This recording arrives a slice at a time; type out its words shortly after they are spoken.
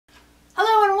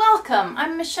Welcome!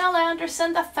 I'm Michelle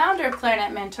Anderson, the founder of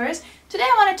Clarinet Mentors. Today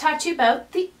I want to talk to you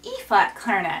about the E-flat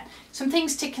clarinet. Some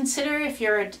things to consider if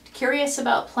you're curious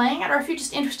about playing it or if you're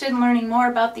just interested in learning more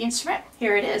about the instrument.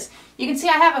 Here it is. You can see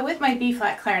I have it with my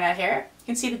B-flat clarinet here. You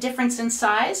can see the difference in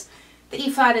size. The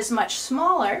E-flat is much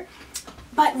smaller,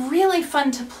 but really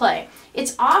fun to play.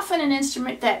 It's often an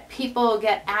instrument that people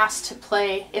get asked to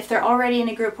play if they're already in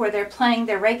a group where they're playing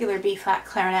their regular B-flat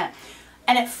clarinet.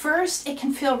 And at first it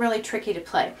can feel really tricky to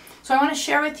play. So I want to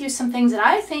share with you some things that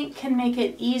I think can make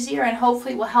it easier and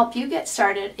hopefully will help you get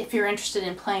started if you're interested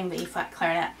in playing the E-flat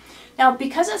clarinet. Now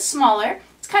because it's smaller,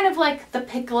 it's kind of like the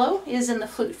piccolo is in the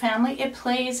flute family, it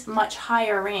plays much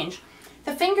higher range.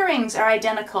 The fingerings are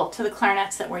identical to the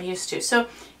clarinets that we're used to, so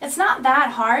it's not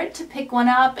that hard to pick one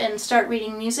up and start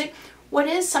reading music. What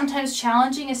is sometimes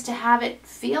challenging is to have it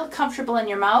feel comfortable in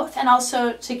your mouth and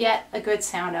also to get a good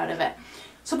sound out of it.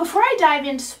 So before I dive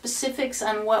into specifics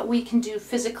on what we can do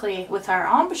physically with our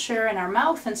embouchure and our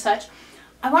mouth and such,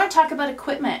 I want to talk about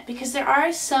equipment because there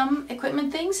are some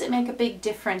equipment things that make a big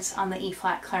difference on the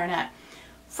E-flat clarinet.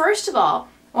 First of all,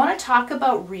 I want to talk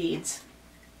about reeds.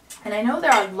 And I know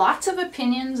there are lots of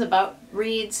opinions about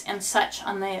reeds and such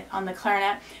on the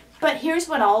clarinet, but here's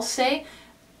what I'll say.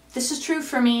 This is true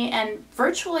for me and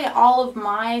virtually all of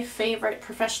my favorite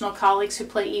professional colleagues who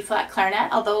play E-flat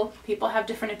clarinet, although people have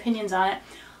different opinions on it.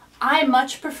 I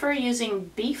much prefer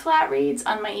using B-flat reeds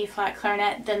on my E-flat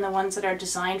clarinet than the ones that are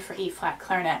designed for E-flat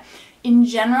clarinet. In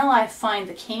general, I find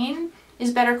the cane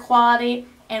is better quality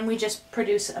and we just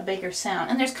produce a bigger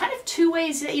sound. And there's kind of two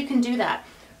ways that you can do that.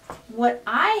 What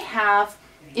I have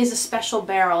is a special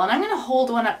barrel, and I'm going to hold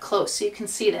one up close so you can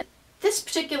see that. This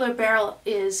particular barrel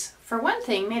is, for one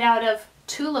thing, made out of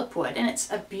tulip wood, and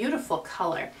it's a beautiful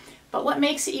color. But what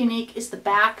makes it unique is the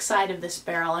back side of this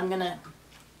barrel. I'm going to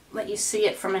let you see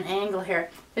it from an angle here.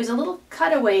 There's a little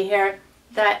cutaway here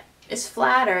that is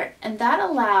flatter, and that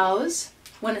allows,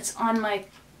 when it's on my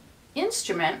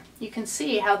instrument, you can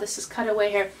see how this is cut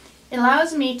away here. It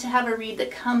allows me to have a reed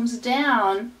that comes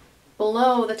down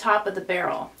below the top of the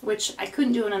barrel, which I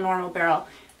couldn't do in a normal barrel.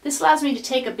 This allows me to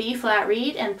take a B-flat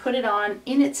reed and put it on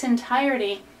in its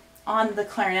entirety on the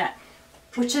clarinet,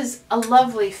 which is a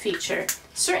lovely feature.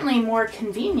 Certainly more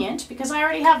convenient because I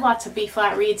already have lots of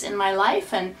B-flat reeds in my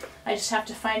life and I just have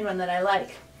to find one that I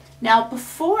like. Now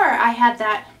before I had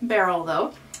that barrel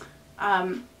though,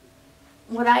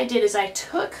 what I did is I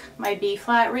took my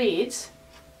B-flat reeds,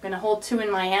 I'm going to hold two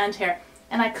in my hand here,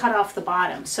 and I cut off the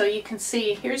bottom. So you can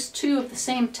see here's two of the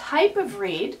same type of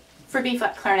reed for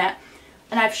B-flat clarinet,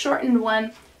 and I've shortened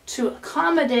one to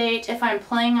accommodate if I'm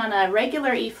playing on a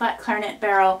regular E-flat clarinet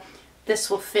barrel, this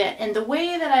will fit. And the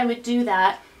way that I would do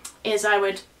that is I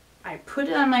put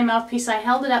it on my mouthpiece, I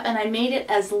held it up, and I made it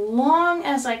as long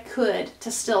as I could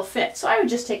to still fit. So I would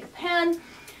just take a pen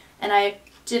and I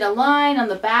did a line on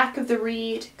the back of the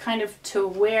reed kind of to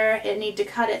where it needed to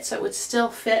cut it so it would still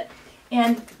fit.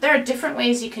 And there are different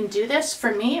ways you can do this.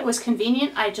 For me, it was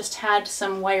convenient. I just had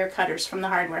some wire cutters from the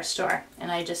hardware store, and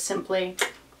I just simply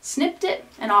snipped it,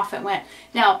 and off it went.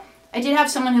 Now, I did have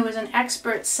someone who was an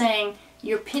expert saying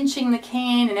you're pinching the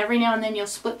cane, and every now and then you'll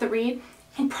split the reed,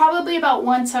 and probably about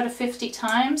once out of 50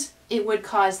 times, it would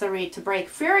cause the reed to break.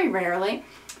 Very rarely,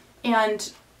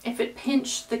 and if it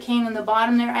pinched the cane in the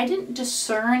bottom there, I didn't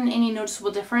discern any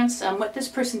noticeable difference. What this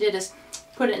person did is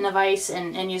put it in a vise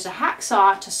and use a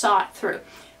hacksaw to saw it through.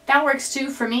 That works too.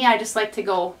 For me, I just like to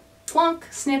go plunk,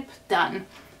 snip, done.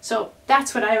 So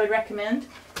that's what I would recommend.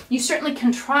 You certainly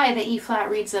can try the E-flat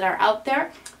reeds that are out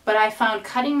there, but I found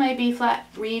cutting my B-flat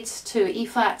reeds to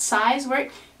E-flat size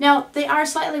work. Now, they are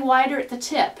slightly wider at the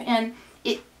tip, and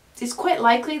it is quite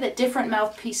likely that different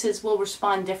mouthpieces will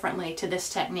respond differently to this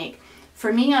technique.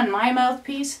 For me, on my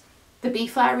mouthpiece, the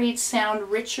B-flat reeds sound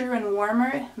richer and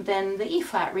warmer than the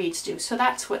E-flat reeds do, so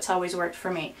that's what's always worked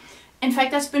for me. In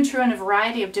fact, that's been true on a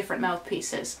variety of different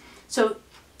mouthpieces. So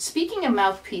speaking of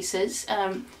mouthpieces,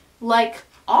 like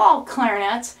all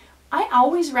clarinets, I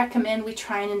always recommend we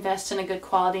try and invest in a good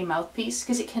quality mouthpiece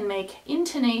because it can make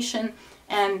intonation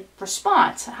and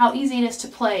response, how easy it is to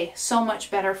play, so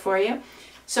much better for you.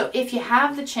 So if you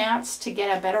have the chance to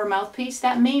get a better mouthpiece,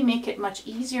 that may make it much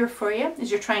easier for you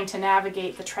as you're trying to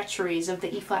navigate the treacheries of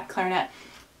the E-flat clarinet.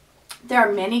 There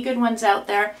are many good ones out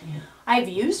there. Yeah. I've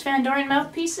used Van Doren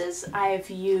mouthpieces. I've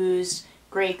used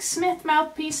Greg Smith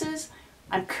mouthpieces.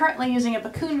 I'm currently using a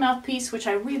Bakun mouthpiece, which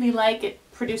I really like. It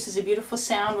produces a beautiful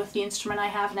sound with the instrument I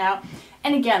have now.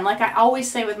 And again, like I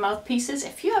always say with mouthpieces,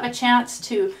 if you have a chance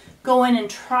to go in and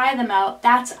try them out,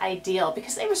 that's ideal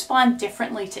because they respond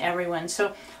differently to everyone.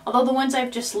 So although the ones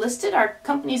I've just listed are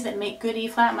companies that make good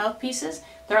E-flat mouthpieces,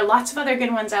 There are lots of other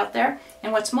good ones out there,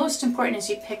 and what's most important is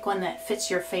you pick one that fits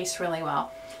your face really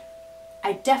well.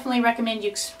 I definitely recommend you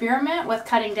experiment with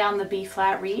cutting down the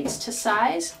B-flat reeds to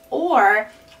size, or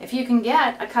if you can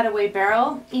get a cutaway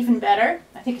barrel, even better.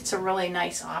 I think it's a really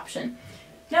nice option.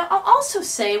 Now, I'll also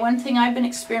say one thing I've been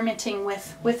experimenting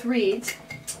with reeds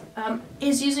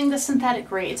is using the synthetic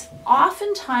reeds.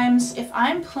 Oftentimes, if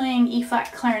I'm playing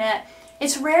E-flat clarinet,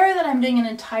 it's rare that I'm doing an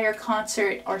entire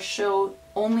concert or show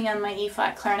only on my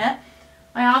E-flat clarinet.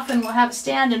 I often will have a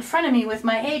stand in front of me with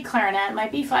my A clarinet, my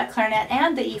B-flat clarinet,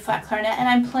 and the E-flat clarinet, and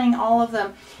I'm playing all of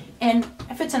them. And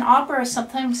if it's an opera or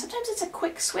sometimes it's a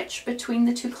quick switch between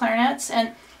the two clarinets,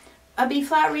 and a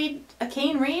B-flat reed, a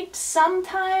cane reed,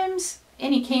 sometimes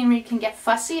any cane reed can get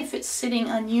fussy if it's sitting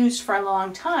unused for a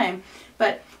long time,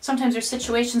 but sometimes there's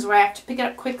situations where I have to pick it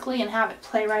up quickly and have it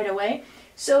play right away.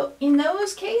 So in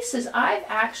those cases, I've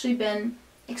actually been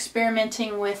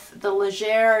experimenting with the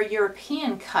Leger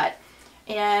European cut,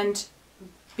 and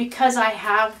because I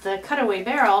have the cutaway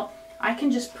barrel, I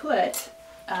can just put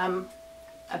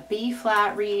a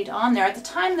B-flat reed on there. At the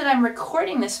time that I'm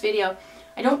recording this video,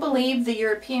 I don't believe the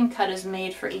European cut is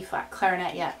made for E-flat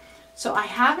clarinet yet. So I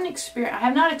have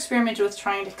not experimented with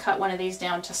trying to cut one of these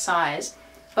down to size,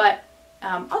 but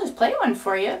I'll just play one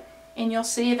for you, and you'll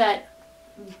see that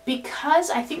because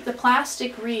I think the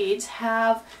plastic reeds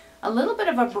have a little bit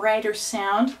of a brighter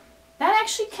sound, that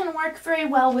actually can work very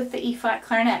well with the E-flat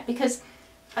clarinet, because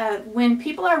when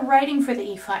people are writing for the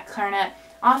E-flat clarinet,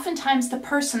 oftentimes the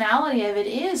personality of it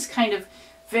is kind of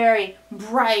very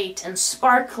bright and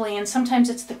sparkly, and sometimes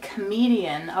it's the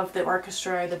comedian of the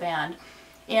orchestra or the band.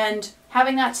 And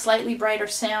having that slightly brighter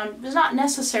sound is not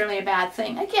necessarily a bad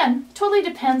thing. Again, totally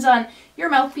depends on your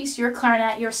mouthpiece, your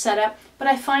clarinet, your setup, but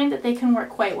I find that they can work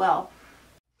quite well.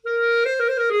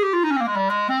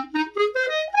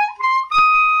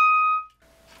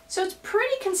 So it's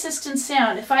pretty consistent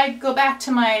sound. If I go back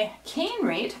to my cane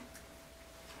reed,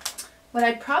 what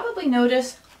I'd probably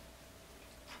notice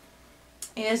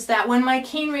is that when my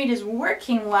cane reed is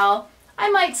working well,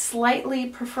 I might slightly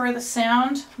prefer the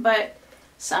sound, but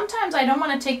sometimes I don't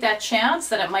want to take that chance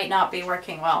that it might not be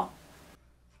working well.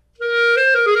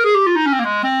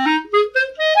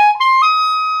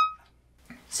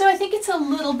 So I think it's a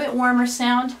little bit warmer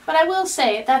sound, but I will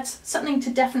say that's something to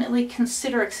definitely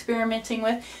consider experimenting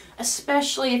with,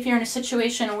 especially if you're in a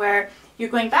situation where you're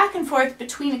going back and forth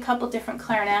between a couple different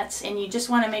clarinets and you just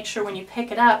want to make sure when you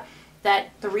pick it up that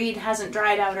the reed hasn't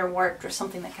dried out or warped, or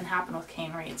something that can happen with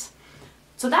cane reeds.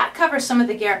 So that covers some of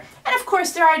the gear. And of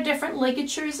course there are different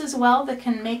ligatures as well that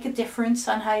can make a difference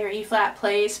on how your E-flat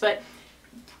plays, but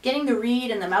getting the reed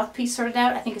and the mouthpiece sorted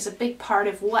out I think is a big part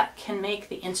of what can make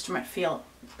the instrument feel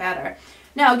better.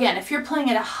 Now again, if you're playing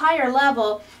at a higher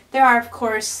level, there are of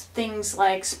course things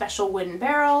like special wooden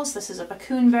barrels. This is a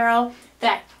Bakun barrel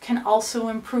that can also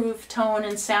improve tone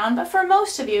and sound, but for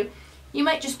most of you, you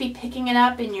might just be picking it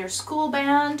up in your school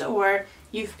band, or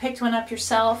you've picked one up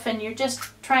yourself and you're just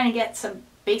trying to get some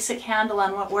basic handle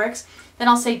on what works. Then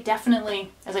I'll say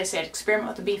definitely, as I said, experiment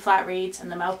with the B-flat reeds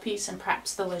and the mouthpiece and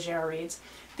perhaps the Leger reeds.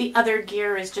 The other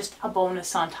gear is just a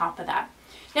bonus on top of that.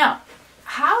 Now,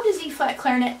 how does E-flat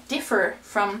clarinet differ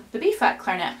from the B-flat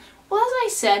clarinet? Well, as I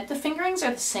said, the fingerings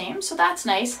are the same, so that's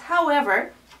nice.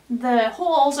 However, the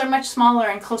holes are much smaller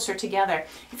and closer together.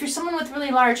 If you're someone with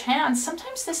really large hands,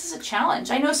 sometimes this is a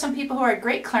challenge. I know some people who are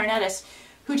great clarinetists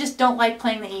who just don't like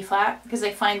playing the E-flat because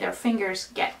they find their fingers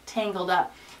get tangled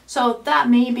up. So that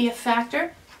may be a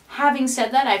factor. Having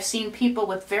said that, I've seen people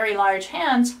with very large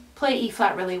hands play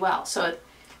E-flat really well. So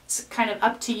it's kind of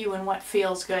up to you and what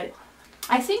feels good.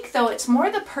 I think though it's more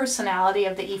the personality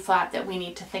of the E-flat that we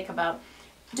need to think about.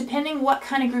 Depending what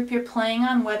kind of group you're playing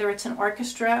on, whether it's an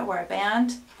orchestra or a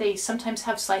band, they sometimes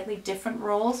have slightly different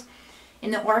roles.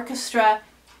 In the orchestra,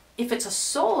 if it's a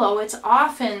solo, it's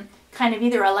often kind of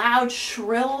either a loud,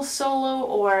 shrill solo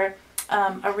or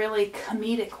a really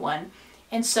comedic one.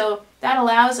 And so that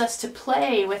allows us to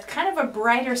play with kind of a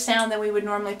brighter sound than we would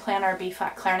normally play on our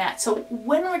B-flat clarinet. So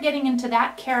when we're getting into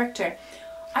that character,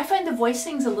 I find the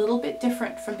voicing's a little bit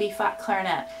different from B-flat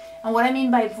clarinet. And what I mean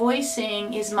by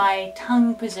voicing is my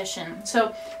tongue position.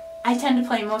 So I tend to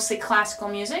play mostly classical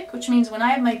music, which means when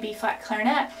I have my B-flat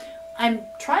clarinet, I'm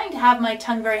trying to have my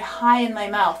tongue very high in my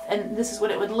mouth, and this is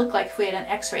what it would look like if we had an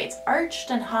X-ray. It's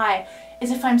arched and high, as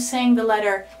if I'm saying the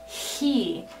letter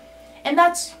he. And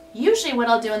that's usually what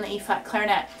I'll do in the E-flat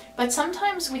clarinet, but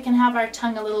sometimes we can have our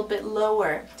tongue a little bit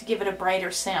lower to give it a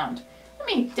brighter sound. Let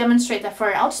me demonstrate that for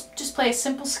you. I'll just play a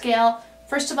simple scale,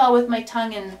 first of all with my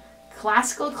tongue in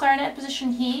classical clarinet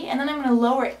position he, and then I'm going to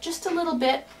lower it just a little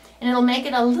bit, and it'll make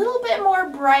it a little bit more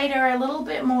brighter, a little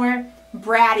bit more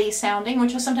bratty sounding,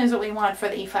 which is sometimes what we want for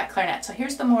the E-flat clarinet. So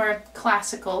here's the more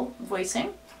classical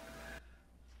voicing.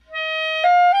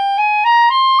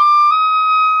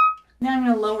 Now I'm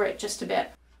going to lower it just a bit.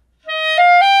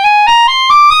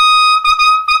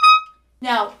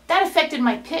 Now, that affected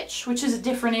my pitch, which is a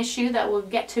different issue that we'll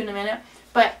get to in a minute,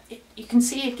 but you can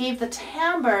see it gave the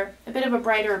timbre a bit of a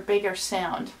brighter, bigger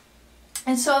sound.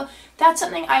 And so that's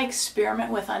something I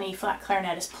experiment with on E-flat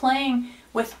clarinet, is playing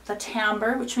with the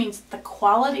timbre, which means the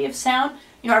quality of sound.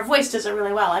 You know, our voice does it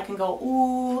really well. I can go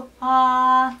ooh,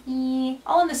 ah, ee,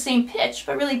 all in the same pitch,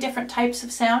 but really different types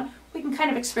of sound. We can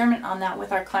kind of experiment on that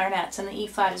with our clarinets, and the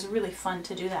E-flat is really fun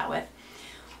to do that with.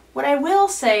 What I will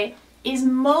say is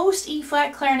most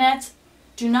E-flat clarinets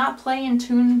do not play in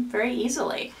tune very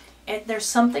easily. There's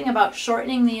something about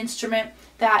shortening the instrument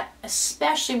that,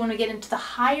 especially when we get into the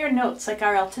higher notes like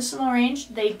our altissimo range,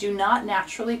 they do not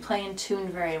naturally play in tune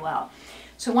very well.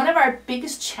 So one of our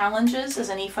biggest challenges as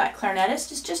an E-flat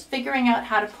clarinetist is just figuring out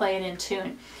how to play it in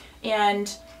tune.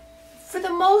 And for the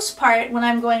most part, when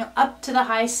I'm going up to the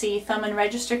high C, thumb and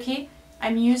register key,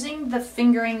 I'm using the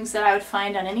fingerings that I would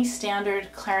find on any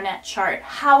standard clarinet chart.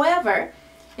 However,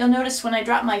 you'll notice when I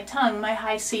drop my tongue, my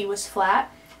high C was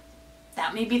flat.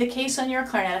 That may be the case on your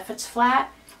clarinet. If it's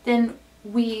flat, then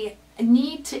we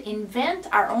need to invent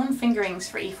our own fingerings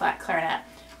for E-flat clarinet.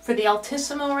 For the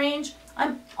altissimo range,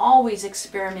 I'm always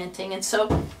experimenting, and so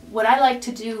what I like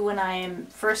to do when I am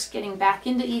first getting back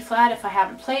into E-flat, if I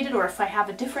haven't played it or if I have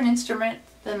a different instrument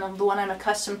than the one I'm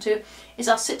accustomed to, is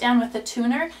I'll sit down with the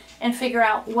tuner and figure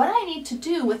out what I need to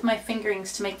do with my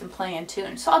fingerings to make them play in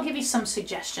tune. So I'll give you some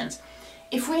suggestions.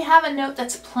 If we have a note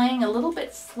that's playing a little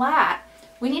bit flat,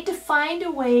 we need to find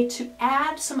a way to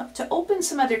open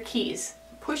some other keys,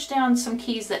 push down some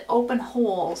keys that open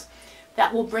holes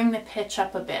that will bring the pitch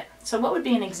up a bit. So what would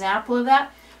be an example of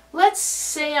that? Let's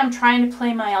say I'm trying to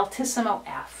play my altissimo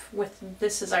F with,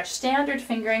 this is our standard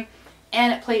fingering,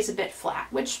 and it plays a bit flat,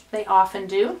 which they often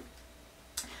do.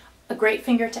 A great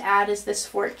finger to add is this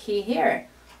fourth key here.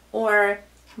 Or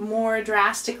more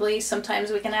drastically,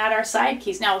 sometimes we can add our side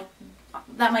keys. Now,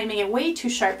 that might make it way too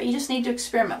sharp, but you just need to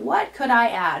experiment. What could I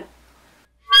add?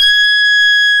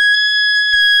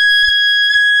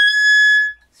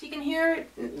 So you can hear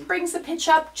it brings the pitch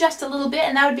up just a little bit,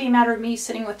 and that would be a matter of me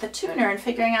sitting with the tuner and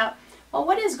figuring out, well,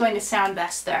 what is going to sound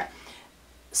best there?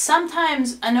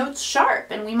 Sometimes a note's sharp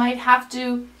and we might have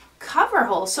to cover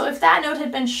holes. So if that note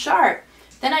had been sharp,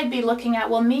 then I'd be looking at,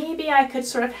 well, maybe I could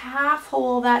sort of half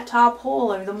hole that top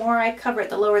hole, or the more I cover it,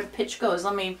 the lower the pitch goes.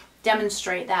 Let me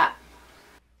demonstrate that.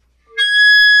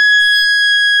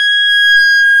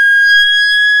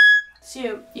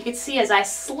 So you can see as I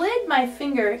slid my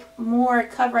finger more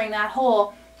covering that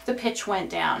hole, the pitch went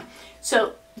down.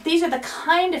 So these are the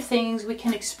kind of things we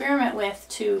can experiment with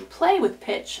to play with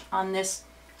pitch on this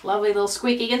lovely little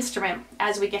squeaky instrument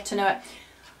as we get to know it.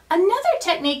 Another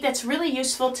technique that's really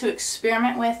useful to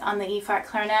experiment with on the E-flat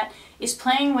clarinet is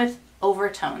playing with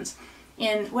overtones.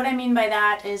 And what I mean by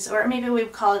that is, or maybe we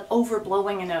would call it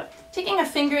overblowing a note. Taking a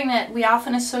fingering that we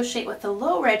often associate with the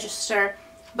low register,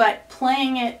 but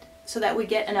playing it so that we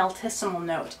get an altissimo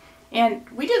note. And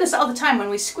we do this all the time when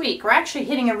we squeak. We're actually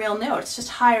hitting a real note. It's just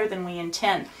higher than we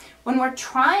intend. When we're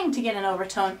trying to get an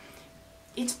overtone,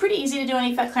 it's pretty easy to do an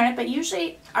E-flat clarinet, but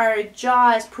usually our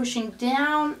jaw is pushing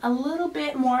down a little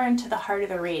bit more into the heart of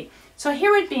the reed. So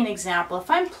here would be an example. If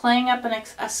I'm playing up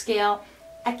a scale,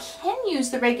 I can use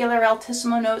the regular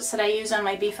altissimo notes that I use on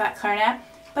my B-flat clarinet,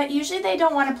 but usually they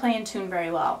don't want to play in tune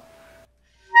very well.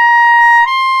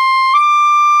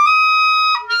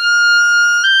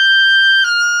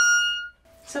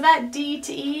 So that D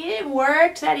to E, it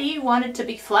worked. That E wanted to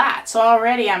be flat. So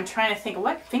already I'm trying to think,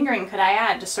 what fingering could I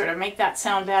add to sort of make that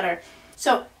sound better?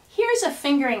 So here's a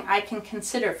fingering I can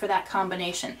consider for that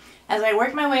combination. As I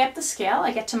work my way up the scale,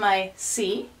 I get to my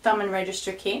C, thumb and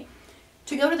register key.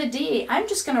 To go to the D, I'm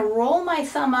just going to roll my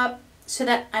thumb up so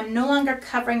that I'm no longer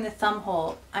covering the thumb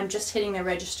hole. I'm just hitting the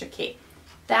register key.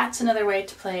 That's another way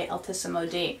to play altissimo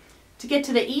D. To get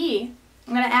to the E,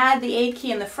 I'm going to add the A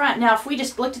key in the front. Now if we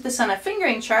just looked at this on a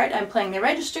fingering chart, I'm playing the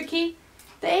register key,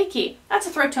 the A key. That's a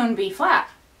throat tone B flat.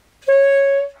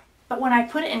 But when I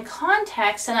put it in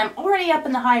context and I'm already up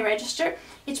in the high register,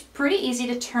 it's pretty easy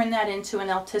to turn that into an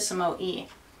altissimo E.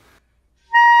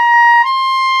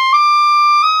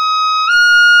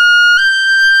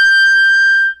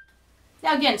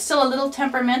 Now again, still a little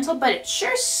temperamental, but it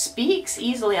sure speaks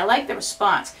easily. I like the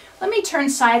response. Let me turn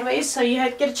sideways so you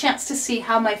get a chance to see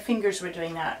how my fingers were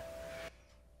doing that.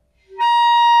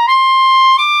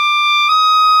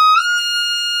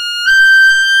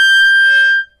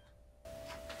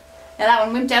 Now that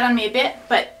one wimped out on me a bit,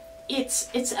 but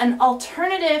it's an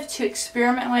alternative to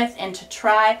experiment with and to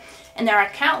try, and there are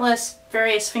countless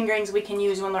various fingerings we can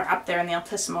use when we're up there in the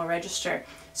altissimo register.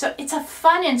 So it's a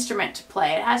fun instrument to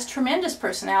play. It has tremendous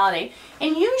personality,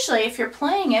 and usually if you're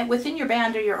playing it within your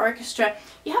band or your orchestra,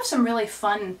 you have some really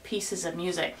fun pieces of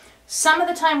music. Some of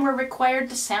the time we're required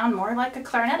to sound more like a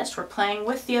clarinetist. We're playing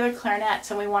with the other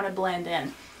clarinets and we want to blend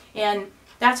in. And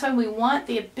that's why we want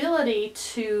the ability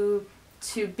to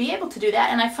be able to do that.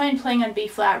 And I find playing on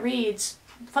B-flat reeds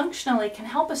functionally can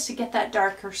help us to get that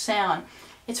darker sound.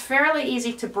 It's fairly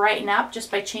easy to brighten up just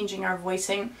by changing our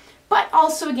voicing. But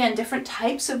also, again, different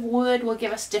types of wood will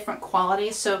give us different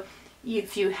qualities. So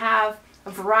if you have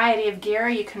a variety of gear,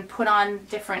 you can put on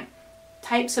different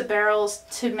types of barrels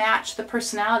to match the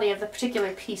personality of the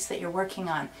particular piece that you're working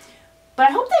on. But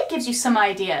I hope that gives you some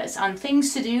ideas on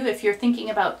things to do if you're thinking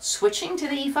about switching to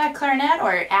the E-flat clarinet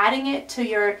or adding it to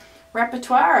your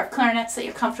repertoire of clarinets that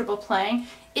you're comfortable playing.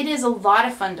 It is a lot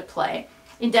of fun to play.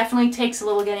 It definitely takes a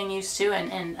little getting used to,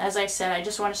 and as I said, I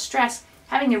just want to stress,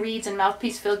 having the reeds and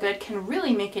mouthpiece feel good can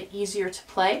really make it easier to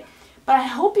play. But I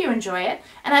hope you enjoy it,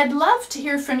 and I'd love to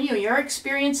hear from you, your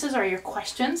experiences or your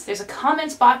questions. There's a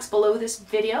comments box below this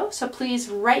video, so please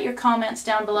write your comments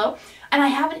down below. And I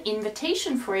have an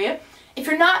invitation for you. If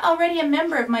you're not already a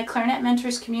member of my Clarinet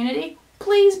Mentors community,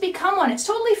 please become one. It's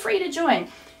totally free to join.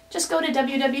 Just go to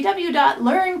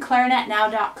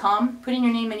www.learnclarinetnow.com, put in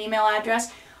your name and email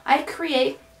address. I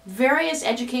create various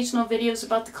educational videos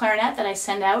about the clarinet that I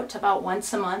send out about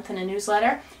once a month in a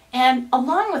newsletter. And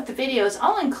along with the videos,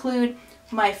 I'll include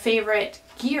my favorite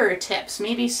gear tips,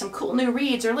 maybe some cool new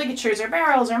reeds or ligatures or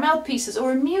barrels or mouthpieces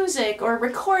or music or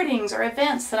recordings or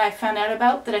events that I found out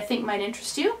about that I think might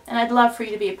interest you, and I'd love for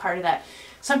you to be a part of that.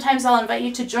 Sometimes I'll invite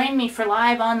you to join me for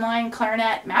live online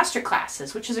clarinet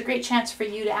masterclasses, which is a great chance for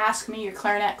you to ask me your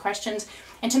clarinet questions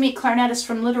and to meet clarinetists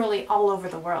from literally all over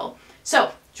the world.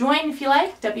 So join if you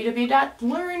like,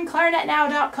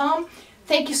 www.learnclarinetnow.com.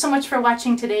 Thank you so much for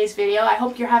watching today's video. I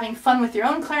hope you're having fun with your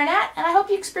own clarinet, and I hope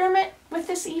you experiment with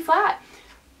this E-flat.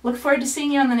 Look forward to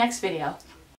seeing you on the next video.